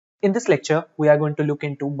In this lecture, we are going to look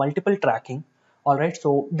into multiple tracking. All right,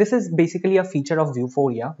 so this is basically a feature of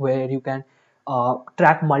Vuforia where you can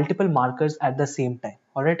track multiple markers at the same time.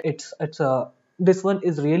 All right, it's a this one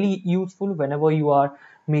is really useful whenever you are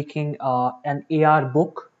making an AR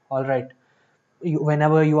book. All right,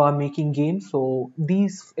 whenever you are making games, so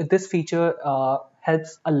this feature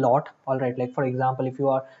helps a lot. All right, like for example, if you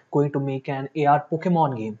are going to make an AR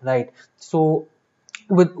Pokemon game, right? So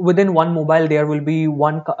within one mobile there will be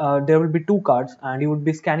there will be two cards, and you would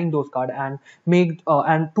be scanning those cards and make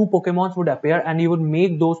and two Pokemons would appear, and you would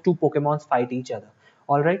make those two Pokemons fight each other.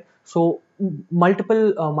 All right, so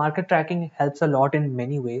multiple market tracking helps a lot in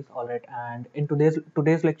many ways. All right, and in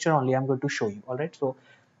today's lecture only I'm going to show you. All right, so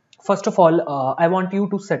first of all, I want you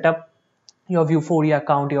to set up your Vuforia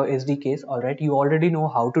account, your SDKs. All right, you already know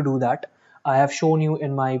how to do that. I have shown you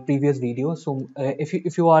in my previous video. So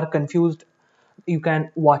if you are confused, you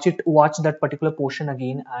can watch that particular portion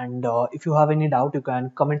again, and if you have any doubt, you can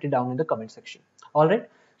comment it down in the comment section. All right.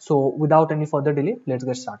 So without any further delay, let's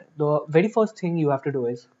get started. The very first thing you have to do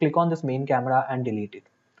is click on this main camera and delete it.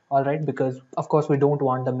 All right, because of course we don't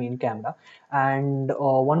want the main camera. And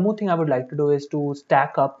one more thing I would like to do is to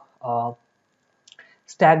stack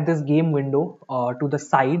this game window to the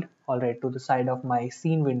side. All right, to the side of my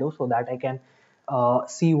scene window, so that I can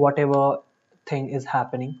see whatever thing is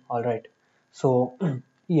happening. All right, so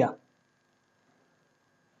yeah,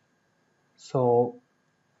 so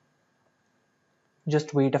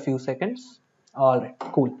just wait a few seconds. All right,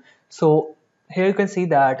 cool. So here you can see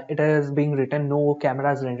that it is being written no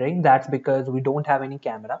cameras rendering. That's because we don't have any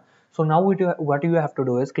camera. So now what you have to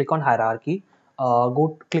do is click on hierarchy,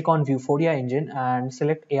 go click on Vuforia engine and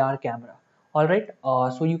select AR camera. All right,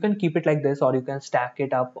 so you can keep it like this, or you can stack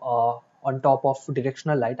it up on top of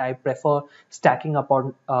directional light. I prefer stacking up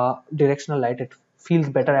on directional light. It feels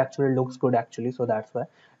better actually, looks good actually, so that's why.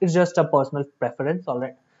 It's just a personal preference. All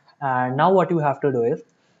right, and now what you have to do is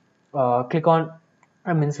click on,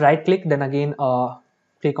 I means right click, then again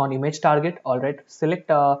click on image target. All right, select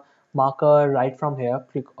a marker right from here,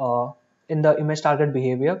 click in the image target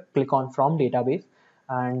behavior, click on from database,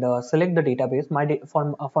 and select the database.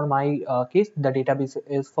 For my case, the database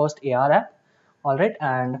is first AR app. All right,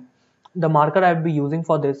 and the marker I'll be using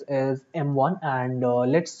for this is M1, and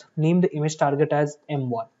let's name the image target as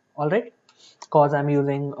M1. All right, because I'm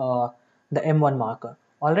using the M1 marker.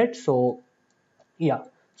 All right, so yeah,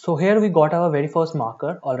 so here we got our very first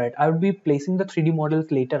marker. All right, I will be placing the 3D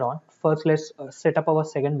models later on. First, let's set up our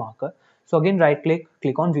second marker. So again, right click,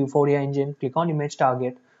 click on Vuforia engine, click on image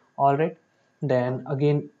target. All right, then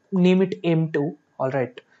again name it M2. All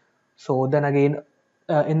right, so then again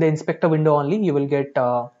in the inspector window only you will get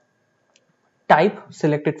type,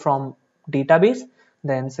 select it from database,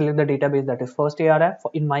 then select the database that is first ARF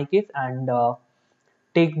in my case, and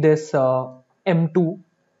take this M2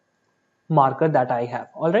 marker that I have.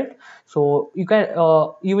 All right, so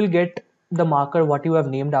you will get the marker what you have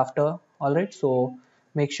named after. All right, so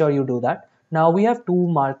make sure you do that. Now we have two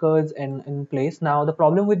markers in place. Now the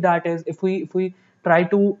problem with that is if we try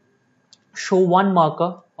to show one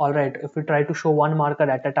marker. All right, if we try to show one marker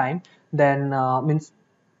at a time, then means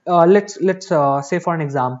let's say for an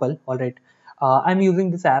example. All right, I'm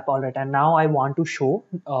using this app. All right, and now I want to show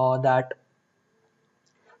that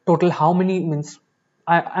total how many, means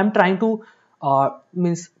I'm trying to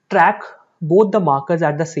means track both the markers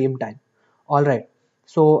at the same time. All right,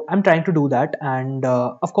 so I'm trying to do that, and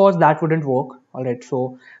of course that wouldn't work. All right,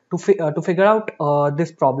 so to figure out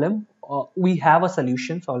this problem, we have a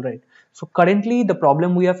solution. All right, so currently the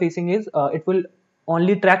problem we are facing is it will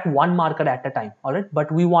only track one marker at a time. All right,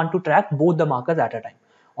 but we want to track both the markers at a time.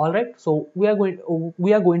 All right, so we are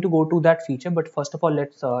going to go to that feature, but first of all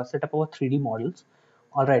let's set up our 3D models.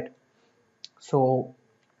 All right, so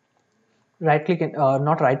right click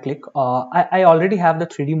not right click, I already have the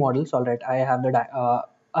 3D models. All right, I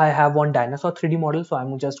have one dinosaur 3D model, so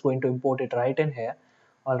I'm just going to import it right in here.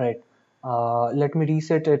 All right, let me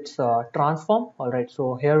reset its transform. All right,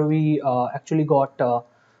 so here we actually got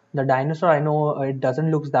the dinosaur. I know it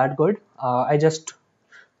doesn't look that good. I just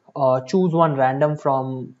choose one random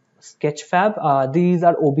from Sketchfab. These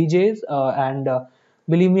are OBJs, and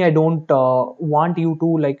believe me, I don't want you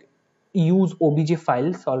to like use OBJ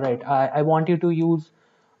files. All right, I want you to use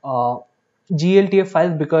uh, GLTF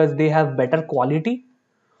files because they have better quality,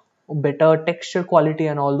 better texture quality,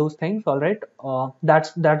 and all those things. All right,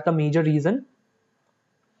 that's the major reason.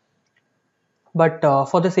 But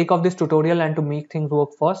for the sake of this tutorial and to make things work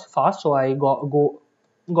fast, so I go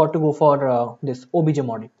got to go for this obj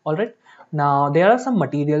model. All right, now there are some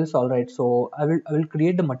materials. All right, so I will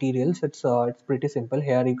create the materials. It's pretty simple.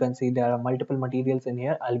 Here you can see there are multiple materials in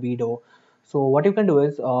here. Albedo. So what you can do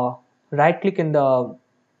is right click in the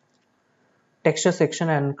texture section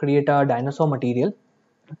and create a dinosaur material.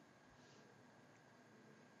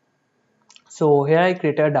 So here I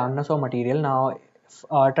created a dinosaur material. Now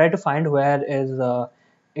try to find where is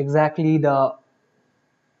exactly the,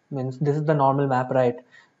 means this is the normal map, right?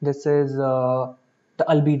 This is the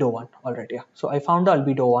albedo one. All right, yeah. So I found the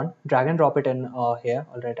albedo one, drag and drop it in here.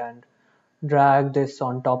 All right, and drag this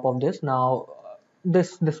on top of this. Now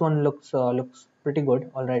this one looks pretty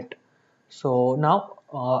good. All right, so now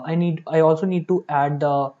I also need to add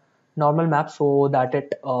the normal map so that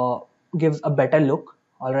it gives a better look.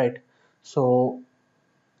 All right, so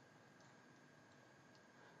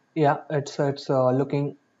yeah, it's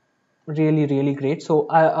looking really great. So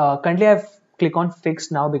I currently I've click on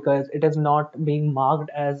fix now because it is not being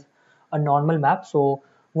marked as a normal map. So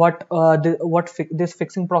what this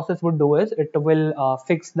fixing process would do is it will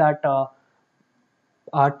fix that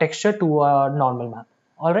texture to a normal map.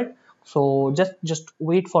 All right, so just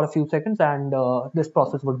wait for a few seconds and this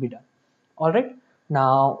process would be done. All right,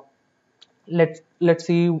 now let's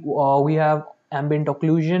see, we have ambient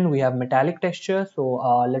occlusion, we have metallic texture.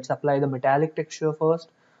 So let's apply the metallic texture first.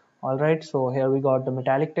 All right, so here we got the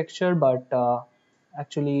metallic texture, but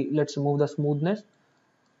actually let's remove the smoothness.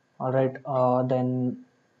 All right, then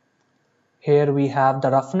here we have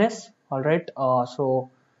the roughness. All right,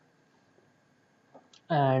 so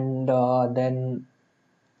and then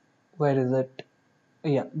where is it?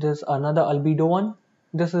 Yeah, there's another albedo one.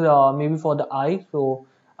 This is maybe for the eye, so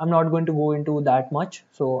I'm not going to go into that much.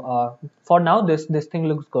 So for now this thing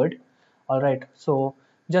looks good. All right, so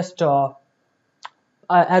just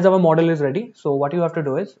as our model is ready, so what you have to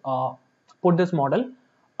do is put this model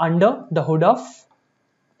under the hood of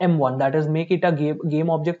M1, that is make it a game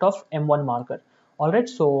object of M1 marker. All right,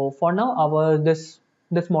 so for now our this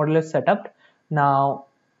model is set up. Now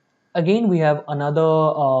again we have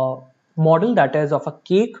another model that is of a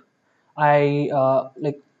cake. I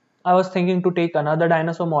was thinking to take another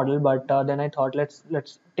dinosaur model, but then I thought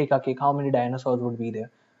let's take a cake. How many dinosaurs would be there,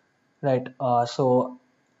 right? So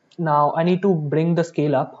now I need to bring the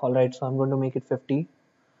scale up. All right, so I'm going to make it 50,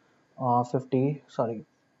 50, sorry,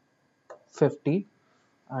 50,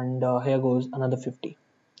 and here goes another 50.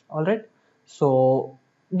 All right, so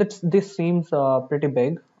this seems pretty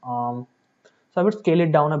big. So I would scale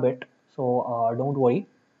it down a bit. So don't worry.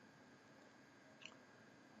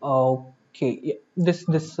 Okay, yeah, this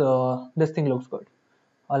thing looks good.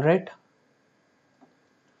 All right.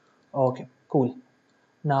 Okay, cool.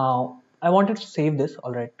 Now I wanted to save this.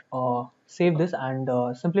 All right. Save this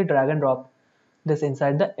and simply drag and drop this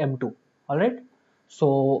inside the M2. All right.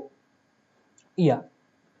 So yeah.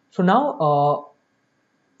 So now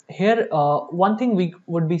here one thing we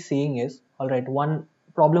would be seeing is, all right, one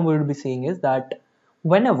problem we would be seeing is that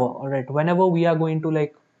whenever we are going to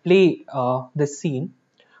like play this scene,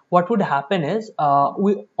 what would happen is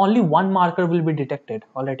we only one marker will be detected.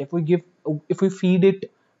 All right, if we feed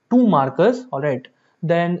it two markers, all right,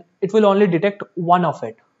 then it will only detect one of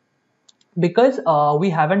it, because we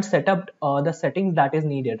haven't set up the settings that is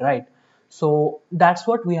needed, right? So that's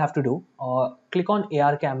what we have to do. Click on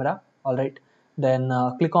AR camera. All right, then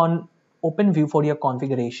click on open view for your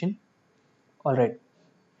configuration. All right,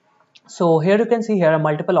 so here you can see here are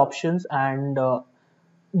multiple options, and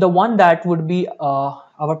the one that would be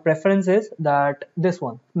our preference is that this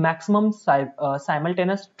one, maximum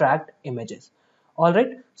simultaneous tracked images. All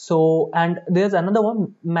right, so and there's another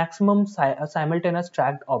one, maximum simultaneous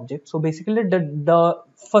tracked object. So basically the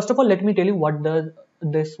first of all, let me tell you what does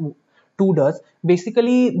this two does.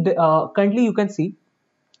 Basically currently you can see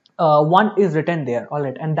one is written there. All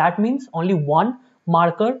right, and that means only one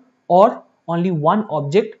marker or only one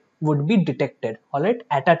object would be detected, all right,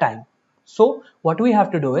 at a time. So what we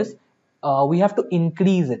have to do is we have to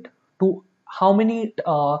increase it to how many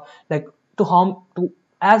like to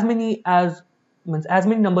as many as, means as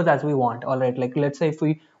many numbers as we want. All right, like let's say if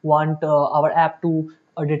we want our app to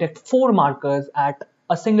detect four markers at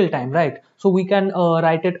a single time, right? So we can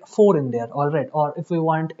write it 4 in there. All right, or if we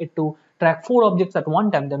want it to track 4 objects at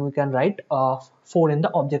one time, then we can write 4 in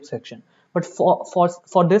the object section. But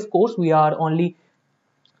for this course we are only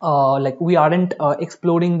like we aren't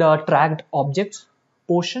exploring the tracked objects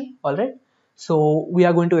portion. All right, so we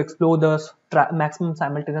are going to explore the maximum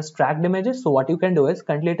simultaneous tracked images. So what you can do is,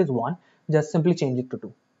 currently it is 1, just simply change it to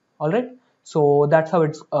 2. All right, so that's how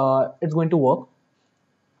it's going to work.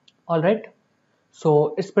 All right,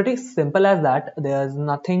 so it's pretty simple as that. There's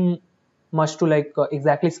nothing much to like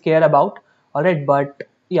exactly scare about. All right, but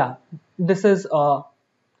yeah, this is uh,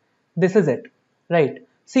 this is it, right?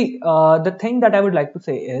 See, the thing that I would like to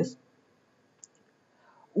say is,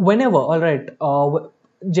 whenever, all right,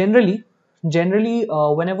 generally,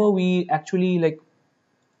 whenever we actually like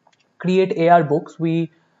create AR books,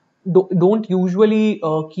 we don't usually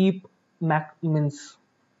keep means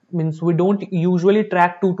we don't usually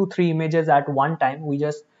track 2 to 3 images at one time. We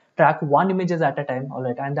just track one images at a time. All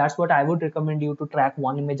right, and that's what I would recommend you to track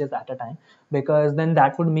one images at a time, because then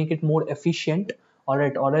that would make it more efficient. All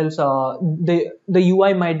right, or else the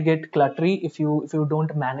UI might get cluttery if you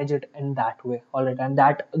don't manage it in that way. All right, and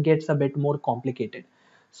that gets a bit more complicated.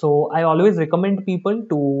 So I always recommend people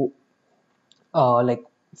to like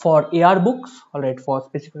for AR books, all right, for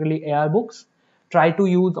specifically AR books, try to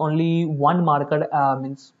use only one marker,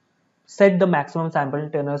 means set the maximum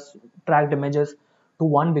simultaneous tracked images to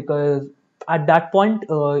one, because at that point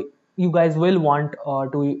you guys will want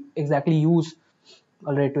to exactly use,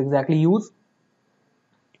 all right, to exactly use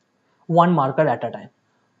one marker at a time.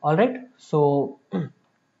 All right, so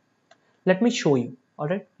let me show you. All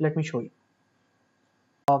right, let me show you.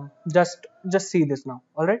 Just see this now.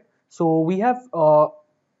 All right, so we are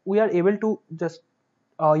able to just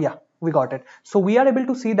yeah, we got it. So we are able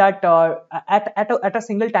to see that at a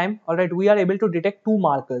single time, all right, we are able to detect two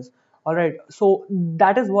markers. All right, so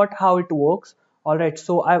that is what how it works. All right,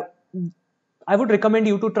 so I would recommend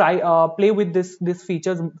you to try play with this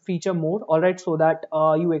feature more. All right, so that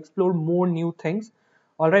you explore more new things.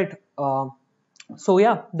 All right, so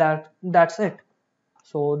yeah, that's it.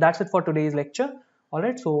 So that's it for today's lecture. All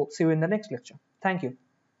right, so see you in the next lecture. Thank you.